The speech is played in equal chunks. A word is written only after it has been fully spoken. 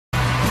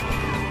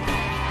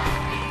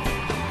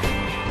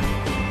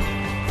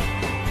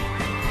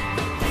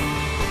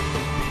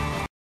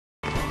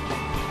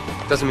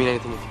Doesn't mean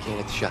anything if you can't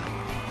hit the shot.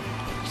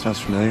 Sounds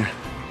familiar.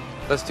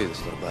 Let's do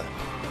this, little brother.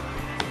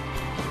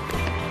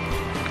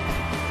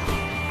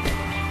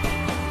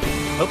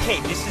 Okay,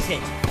 this is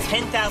it.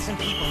 10,000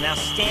 people now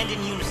stand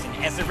in unison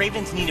as the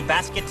Ravens need a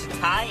basket to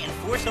tie and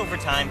force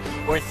overtime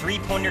or a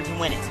three-pointer to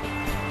win it.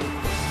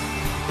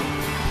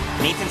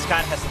 Nathan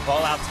Scott has the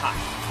ball out top.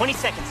 20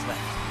 seconds left.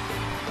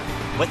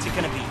 What's it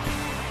gonna be?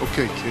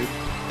 Okay, kid.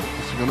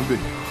 What's it gonna be?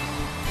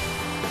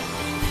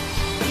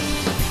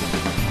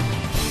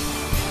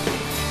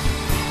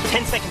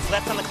 Ten seconds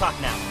left on the clock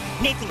now.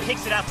 Nathan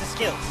kicks it out to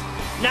Skills.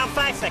 Now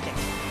 5 seconds.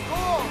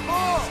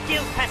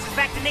 Skills passes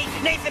back to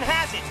Nathan. Nathan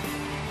has it.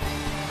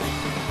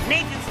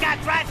 Nathan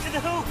Scott drives to the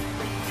hoop.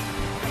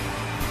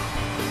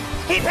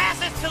 He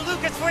passes to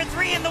Lucas for a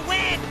three and the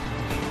win.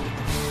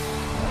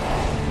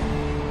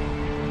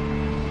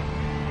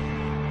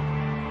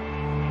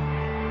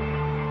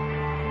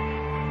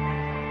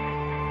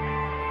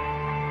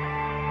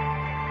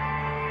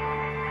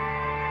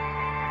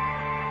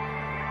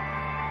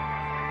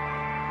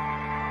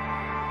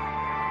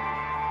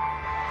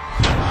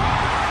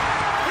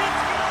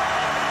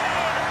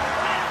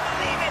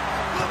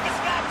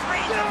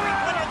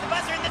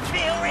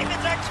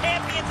 Ravens are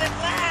champions at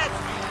last!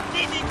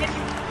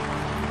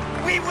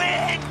 We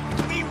win!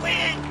 We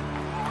win!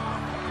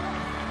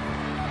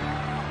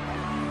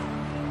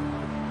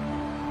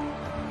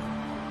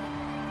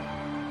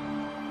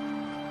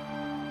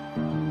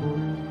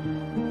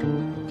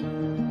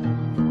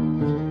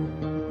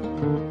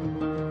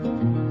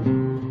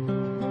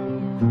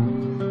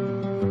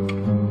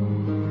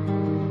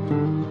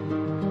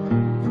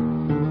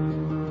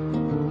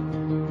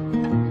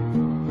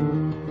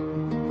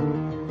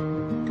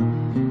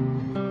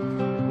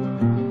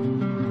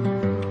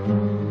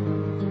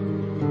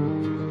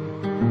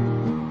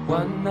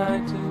 One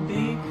night to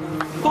be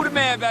Who the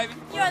man, baby?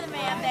 You're the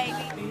man,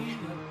 baby.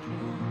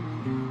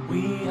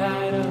 We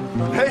had a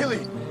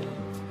Haley!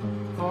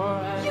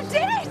 You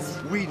did it!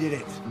 We did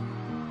it.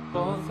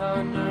 both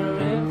under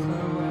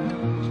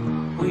influence.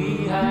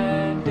 We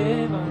had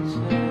divine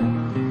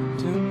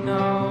sense to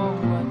know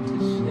what to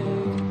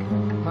say.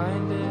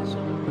 Mind is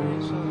a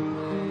razor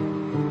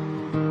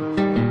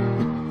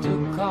blade to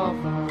call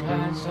for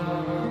hands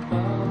above.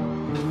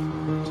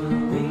 To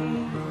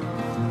lean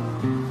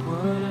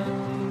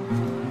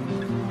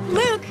on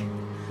Luke!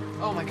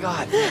 Oh, my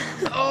God.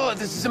 Oh,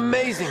 this is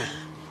amazing.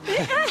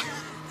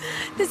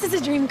 This is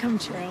a dream come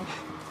true.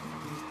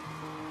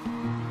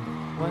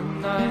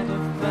 one night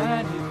of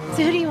magic.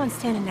 So who do you want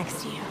standing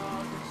next to you?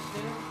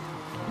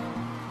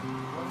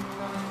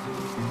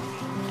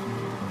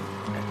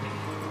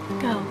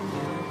 Go.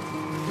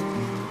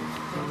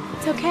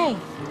 It's okay.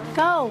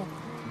 Go.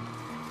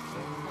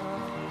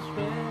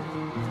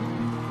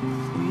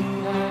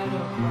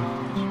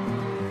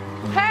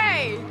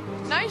 Hey!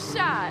 Nice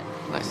shot.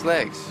 Nice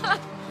legs.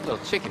 Little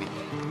chickadee.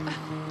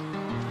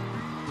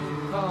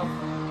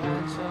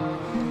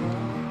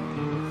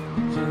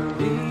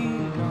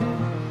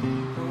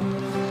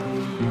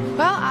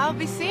 Well, I'll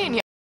be seeing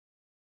you.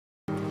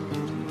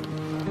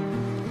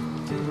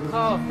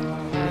 I'll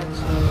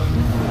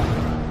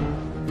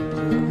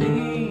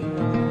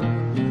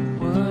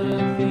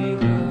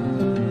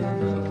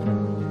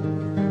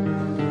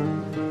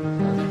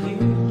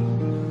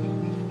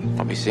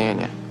be seeing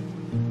you.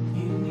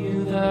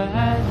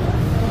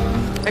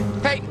 Hey,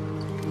 Peyton!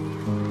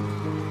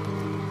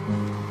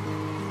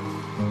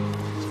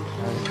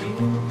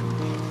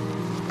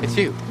 It's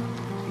you.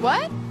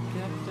 What?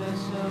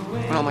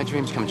 When all my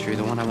dreams come true,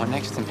 the one I want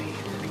next to me.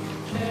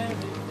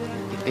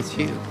 It's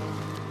you.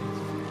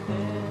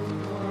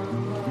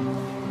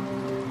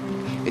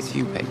 It's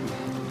you, Peyton.